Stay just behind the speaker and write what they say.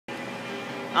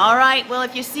All right, well,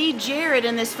 if you see Jared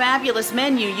in this fabulous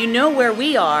menu, you know where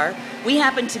we are. We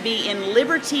happen to be in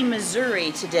Liberty,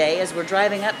 Missouri today as we're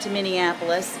driving up to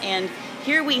Minneapolis. And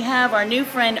here we have our new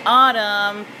friend,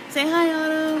 Autumn. Say hi,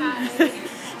 Autumn.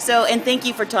 Hi. And thank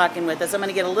you for talking with us. I'm going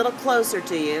to get a little closer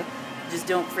to you. Just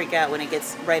don't freak out when it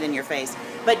gets right in your face.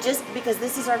 But just because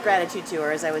this is our gratitude tour,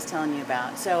 as I was telling you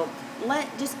about. So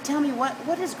just tell me,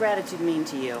 what does gratitude mean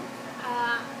to you?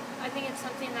 I think it's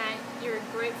something that you're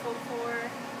grateful for,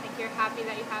 like you're happy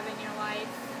that you have in your life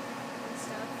and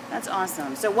stuff. That's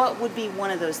awesome. So what would be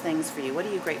one of those things for you? What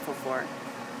are you grateful for?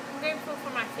 I'm grateful for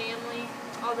my family,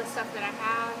 all the stuff that I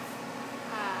have,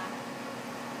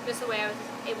 just the way I was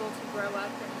able to grow up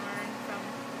and learn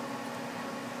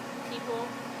from people.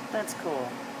 That's cool.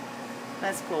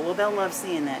 That's cool. Well, they'll love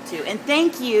seeing that too. And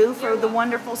thank you for the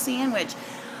wonderful sandwich.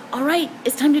 All right,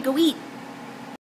 it's time to go eat.